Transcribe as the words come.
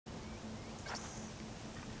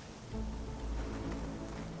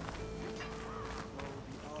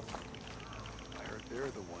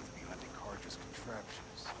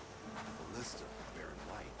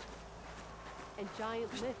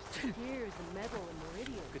giant lifts with gears and metal and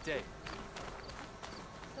meridian. Good day.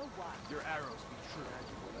 So what? Your arrows be true.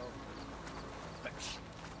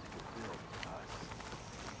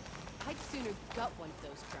 I'd sooner gut one of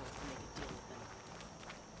those drones than make a deal with them.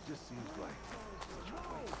 Just seems like such a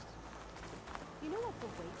waste. You know what the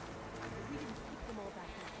waste is? If we didn't keep them all back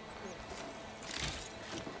in the school.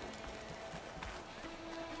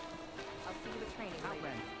 I'll see you at training.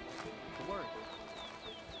 Outland. The word.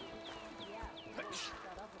 Yeah, don't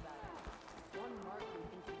shut up about it. One Martin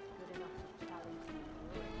thinks he's good enough to challenge the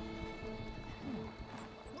authority.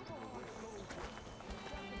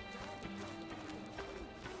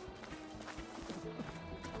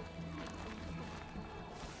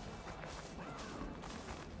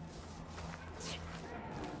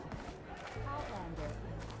 Outlander.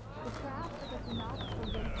 The craft does not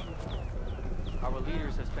await you. Our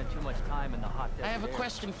leaders have spent too much time in the hot desert. I have a air.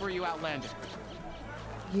 question for you, Outlander.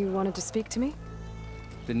 You wanted to speak to me?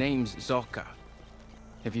 The name's Zolka.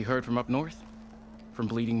 Have you heard from up north? From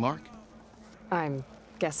Bleeding Mark? I'm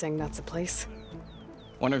guessing that's a place.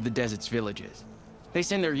 One of the desert's villages. They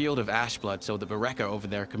send their yield of ash blood so the Bereka over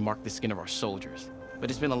there can mark the skin of our soldiers. But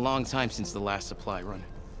it's been a long time since the last supply run.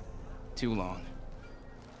 Too long.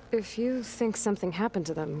 If you think something happened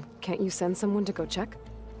to them, can't you send someone to go check?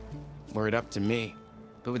 Were it up to me.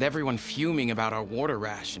 But with everyone fuming about our water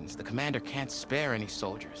rations, the commander can't spare any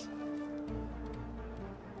soldiers.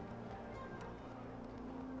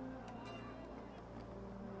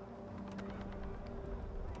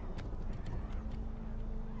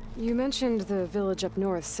 You mentioned the village up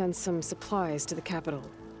north sends some supplies to the capital.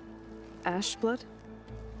 Ash blood?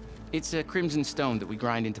 It's a crimson stone that we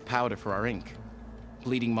grind into powder for our ink.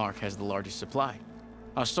 Bleeding Mark has the largest supply.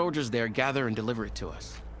 Our soldiers there gather and deliver it to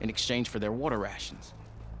us, in exchange for their water rations.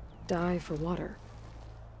 Die for water.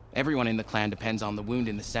 Everyone in the clan depends on the wound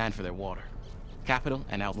in the sand for their water. Capital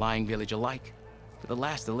and outlying village alike. But the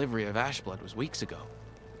last delivery of ash blood was weeks ago.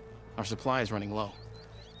 Our supply is running low.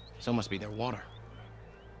 So must be their water.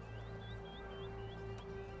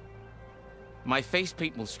 My face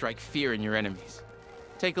paint will strike fear in your enemies.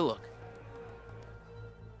 Take a look.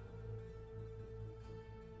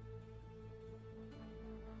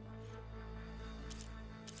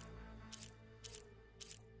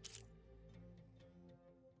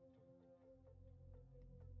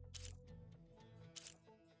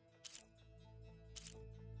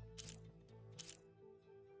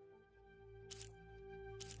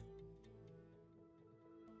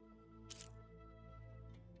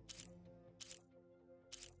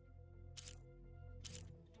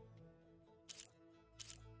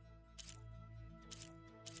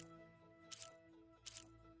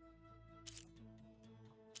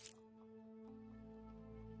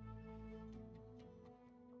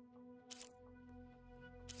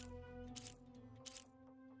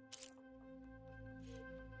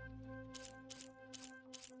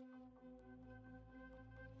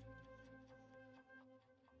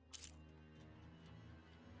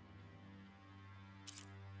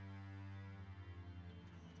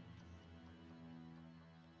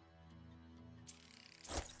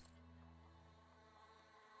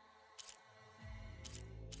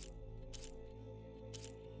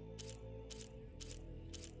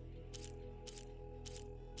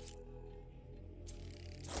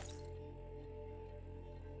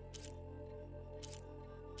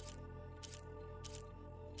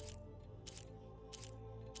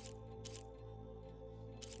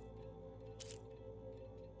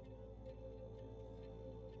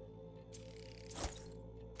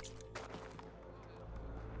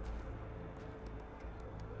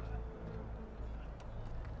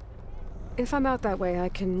 If I'm out that way, I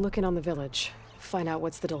can look in on the village, find out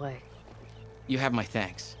what's the delay. You have my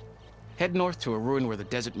thanks. Head north to a ruin where the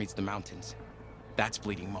desert meets the mountains. That's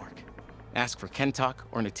Bleeding Mark. Ask for Kentok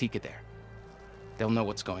or Natika there. They'll know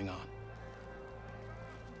what's going on.